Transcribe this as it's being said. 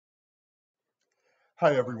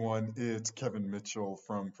Hi, everyone. It's Kevin Mitchell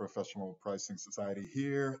from Professional Pricing Society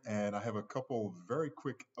here, and I have a couple very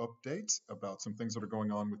quick updates about some things that are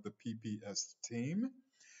going on with the PPS team.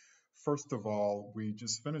 First of all, we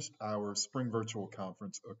just finished our spring virtual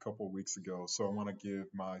conference a couple weeks ago, so I want to give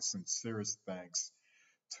my sincerest thanks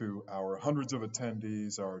to our hundreds of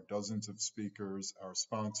attendees, our dozens of speakers, our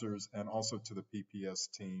sponsors, and also to the PPS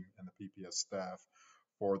team and the PPS staff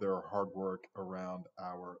for their hard work around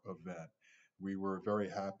our event. We were very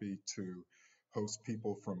happy to host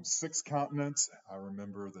people from 6 continents. I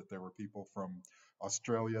remember that there were people from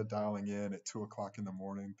Australia dialing in at 2 o'clock in the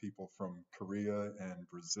morning, people from Korea and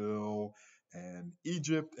Brazil and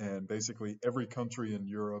Egypt, and basically every country in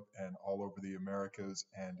Europe and all over the Americas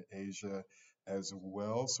and Asia as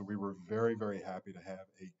well. So we were very, very happy to have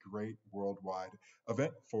a great worldwide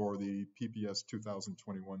event for the PPS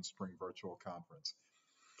 2021 Spring Virtual Conference.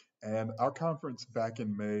 And our conference back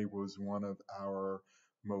in May was one of our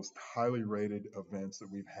most highly rated events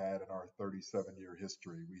that we've had in our 37-year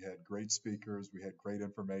history. We had great speakers, we had great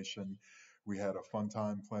information, we had a fun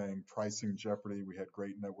time playing Pricing Jeopardy, we had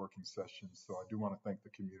great networking sessions. So I do want to thank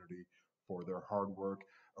the community for their hard work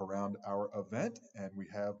around our event, and we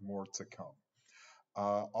have more to come.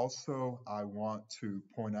 Also, I want to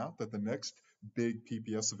point out that the next big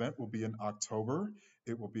PPS event will be in October.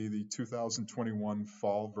 It will be the 2021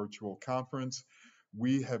 Fall Virtual Conference.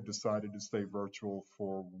 We have decided to stay virtual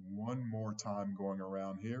for one more time going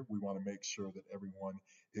around here. We want to make sure that everyone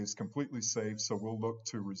is completely safe, so we'll look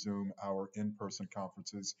to resume our in-person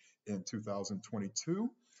conferences in 2022.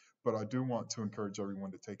 But I do want to encourage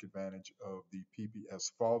everyone to take advantage of the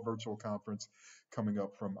PPS Fall Virtual Conference coming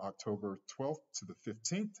up from October 12th to the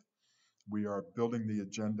 15th. We are building the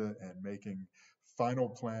agenda and making final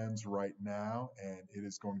plans right now, and it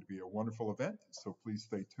is going to be a wonderful event. So please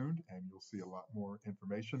stay tuned, and you'll see a lot more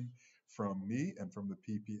information from me and from the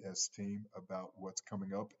PPS team about what's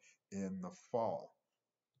coming up in the fall.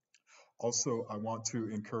 Also, I want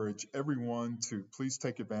to encourage everyone to please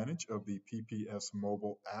take advantage of the PPS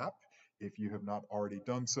mobile app. If you have not already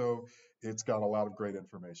done so, it's got a lot of great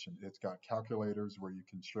information. It's got calculators where you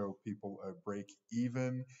can show people a break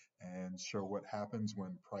even and show what happens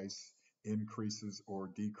when price increases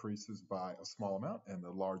or decreases by a small amount and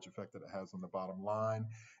the large effect that it has on the bottom line.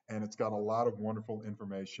 And it's got a lot of wonderful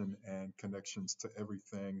information and connections to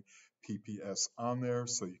everything PPS on there,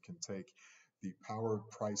 so you can take the power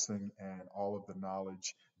of pricing and all of the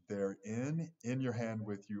knowledge therein in your hand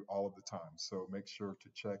with you all of the time. So make sure to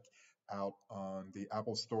check out on the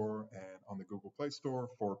Apple Store and on the Google Play Store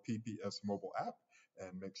for PPS mobile app,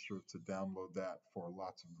 and make sure to download that for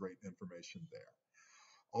lots of great information there.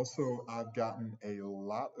 Also, I've gotten a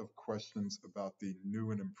lot of questions about the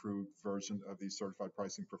new and improved version of the Certified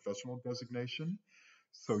Pricing Professional designation.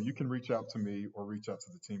 So you can reach out to me or reach out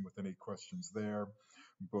to the team with any questions there.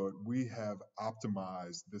 But we have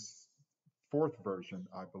optimized this fourth version,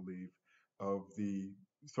 I believe, of the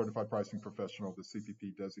Certified Pricing Professional, the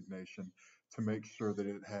CPP designation, to make sure that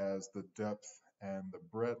it has the depth and the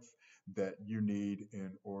breadth that you need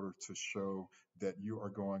in order to show that you are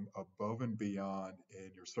going above and beyond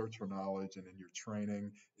in your search for knowledge and in your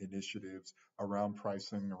training initiatives around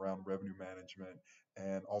pricing, around revenue management,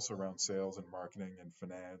 and also around sales and marketing and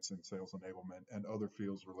finance and sales enablement and other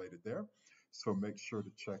fields related there. So make sure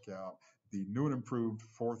to check out the new and improved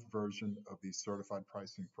fourth version of the Certified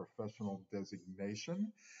Pricing Professional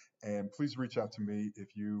designation. And please reach out to me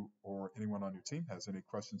if you or anyone on your team has any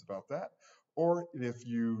questions about that. Or if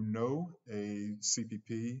you know a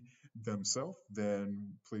CPP themselves,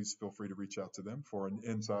 then please feel free to reach out to them for an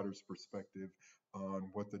insider's perspective on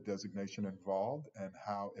what the designation involved and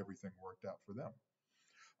how everything worked out for them.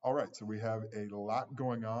 All right, so we have a lot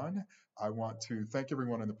going on. I want to thank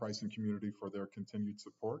everyone in the pricing community for their continued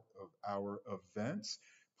support of our events.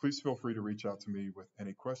 Please feel free to reach out to me with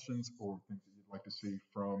any questions or things that you'd like to see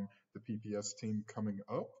from the PPS team coming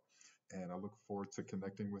up. And I look forward to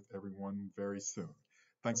connecting with everyone very soon.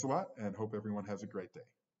 Thanks a lot and hope everyone has a great day.